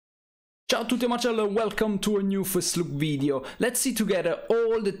Ciao a tutti Marcello and welcome to a new first look video. Let's see together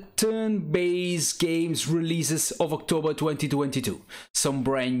all the turn-based games releases of October 2022. Some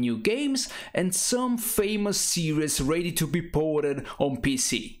brand new games and some famous series ready to be ported on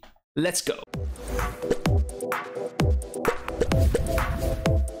PC. Let's go!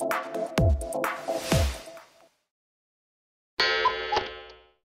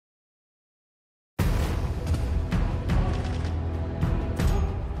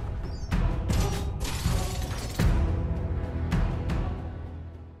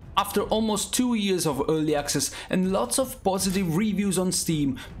 After almost 2 years of early access and lots of positive reviews on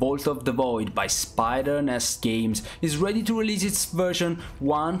Steam, Vault of the Void by Spider Nest Games is ready to release its version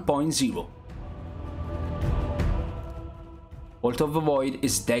 1.0. Vault of the Void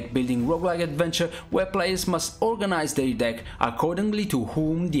is deck-building roguelike adventure where players must organize their deck accordingly to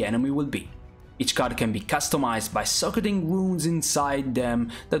whom the enemy will be. Each card can be customized by socketing runes inside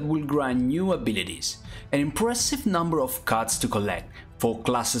them that will grant new abilities. An impressive number of cards to collect, 4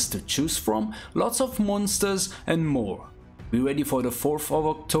 classes to choose from, lots of monsters and more. Be ready for the 4th of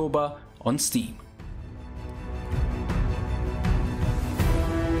October on Steam.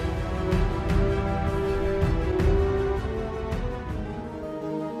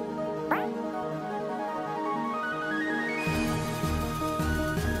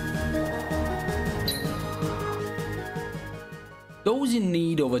 Those in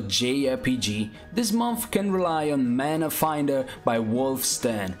need of a JRPG this month can rely on Mana Finder by Wolf's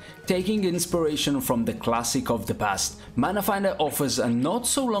Den. Taking inspiration from the classic of the past, Mana Finder offers a not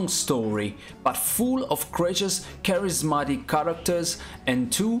so long story, but full of courageous, charismatic characters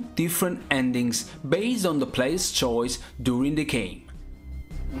and 2 different endings based on the player's choice during the game.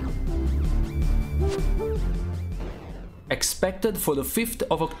 Expected for the 5th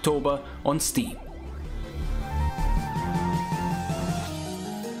of October on Steam.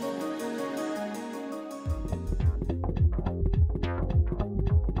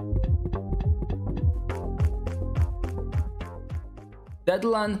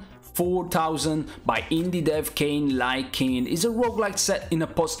 Deadland 4000 by indie dev Kane Like Kane is a roguelike set in a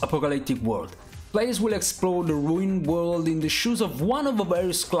post-apocalyptic world. Players will explore the ruined world in the shoes of one of the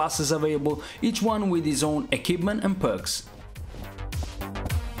various classes available, each one with its own equipment and perks.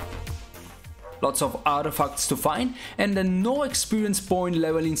 Lots of artifacts to find and a no experience point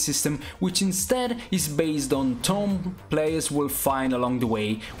leveling system, which instead is based on tomb players will find along the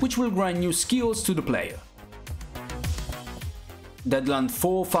way, which will grant new skills to the player. Deadland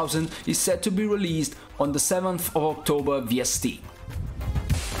 4000 is set to be released on the 7th of October via Steam.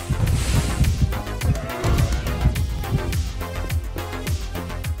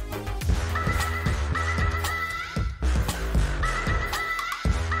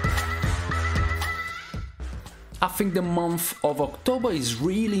 I think the month of October is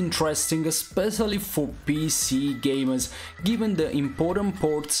really interesting, especially for PC gamers, given the important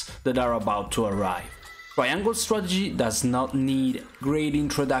ports that are about to arrive. Triangle Strategy does not need great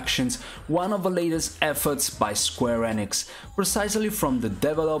introductions, one of the latest efforts by Square Enix, precisely from the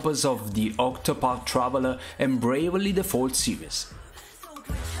developers of the Octopath Traveler and Bravely Default series.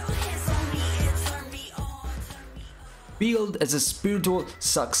 Billed as a spiritual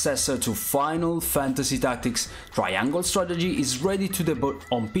successor to Final Fantasy Tactics, Triangle Strategy is ready to debut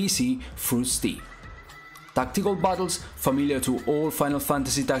on PC through Steam. Tactical battles familiar to all Final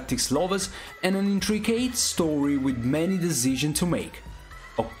Fantasy Tactics lovers and an intricate story with many decisions to make.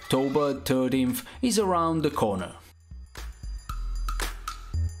 October 13th is around the corner.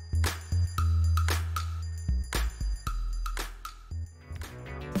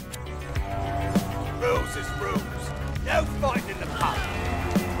 Rules is rules. No fighting in the pub.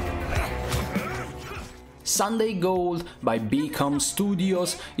 Sunday Gold by Become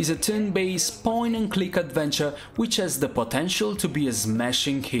Studios is a turn-based point-and-click adventure which has the potential to be a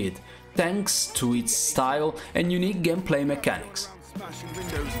smashing hit, thanks to its style and unique gameplay mechanics. Smashing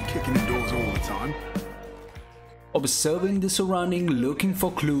windows and kicking in doors all the time. Observing the surrounding, looking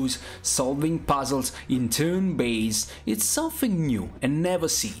for clues, solving puzzles in turn-based, it's something new and never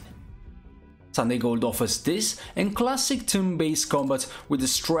seen. Sunday Gold offers this and classic turn-based combat with a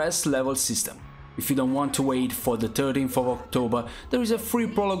stress level system. If you don't want to wait for the 13th of October, there is a free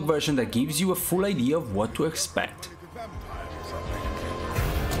prologue version that gives you a full idea of what to expect.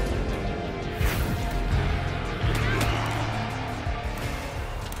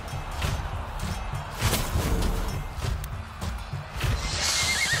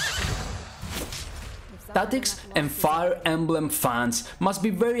 Tactics and Fire Emblem fans must be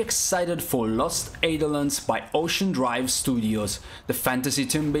very excited for Lost Eidolons by Ocean Drive Studios. The fantasy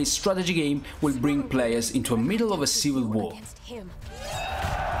turn-based strategy game will bring players into the middle of a civil war.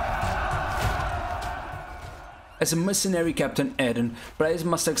 As a mercenary Captain Eden, players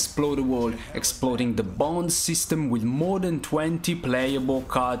must explore the world, exploiting the bond system with more than 20 playable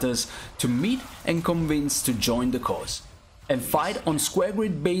characters to meet and convince to join the cause, and fight on square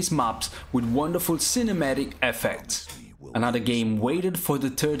grid based maps with wonderful cinematic effects. Another game waited for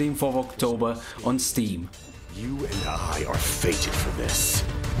the 13th of October on Steam. You and I are fated for this.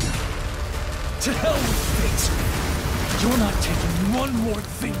 To hell with fate! You're not taking one more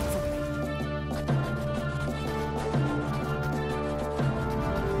thing from me!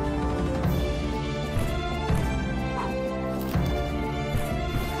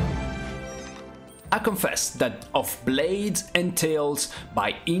 I confess that Of Blades and Tales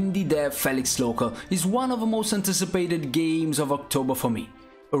by indie dev Felix Local is one of the most anticipated games of October for me.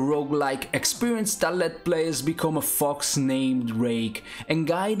 A roguelike experience that let players become a fox named Rake and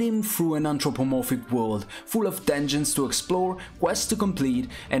guide him through an anthropomorphic world full of dungeons to explore, quests to complete,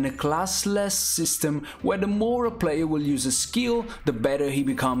 and a classless system where the more a player will use a skill, the better he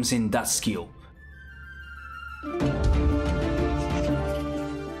becomes in that skill.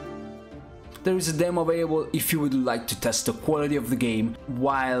 There is a demo available if you would like to test the quality of the game,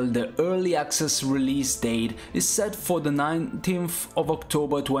 while the early access release date is set for the 19th of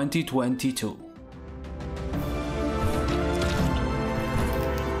October 2022.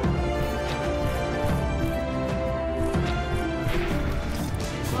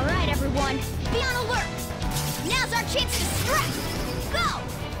 Alright everyone, be on alert! Now's our chance to strike! Go!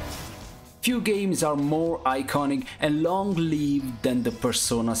 Few games are more iconic and long-lived than the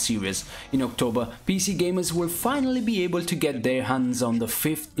Persona series. In October, PC gamers will finally be able to get their hands on the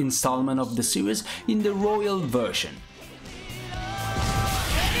 5th installment of the series in the Royal version.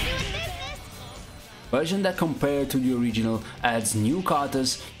 Version that, compared to the original, adds new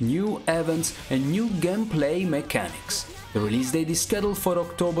characters, new events and new gameplay mechanics. The release date is scheduled for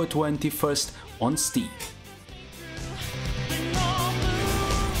October 21st on Steam.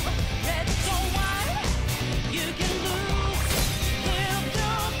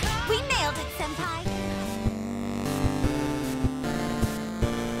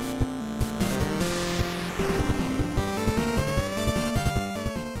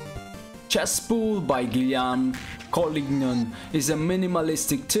 Chesspool by Guillaume Collignon is a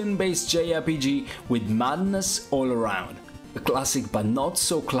minimalistic turn-based JRPG with madness all around. A classic but not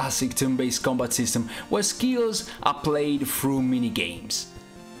so classic turn-based combat system where skills are played through minigames.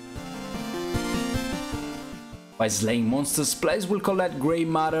 By slaying monsters, players will collect grey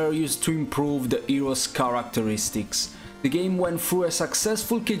matter used to improve the hero's characteristics. The game went through a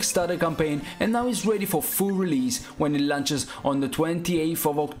successful Kickstarter campaign and now is ready for full release when it launches on the 28th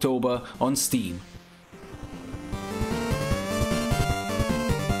of October on Steam.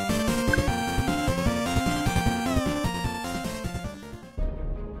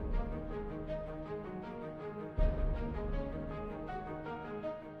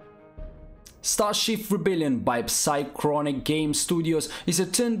 Starship Rebellion by Psychronic Game Studios is a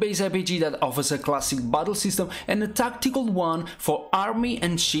turn-based RPG that offers a classic battle system and a tactical one for army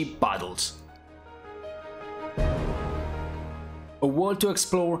and ship battles. A world to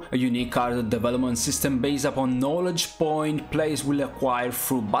explore, a unique character development system based upon knowledge point players will acquire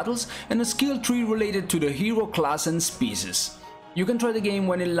through battles, and a skill tree related to the hero class and species. You can try the game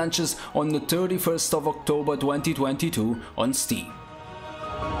when it launches on the 31st of October 2022 on Steam.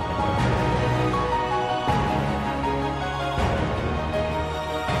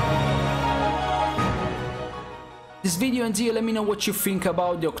 This video ends here. Let me know what you think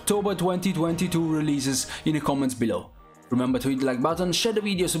about the October 2022 releases in the comments below. Remember to hit the like button, share the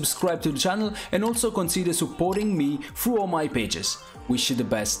video, subscribe to the channel and also consider supporting me through all my pages. Wish you the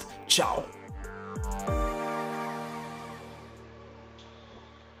best. Ciao!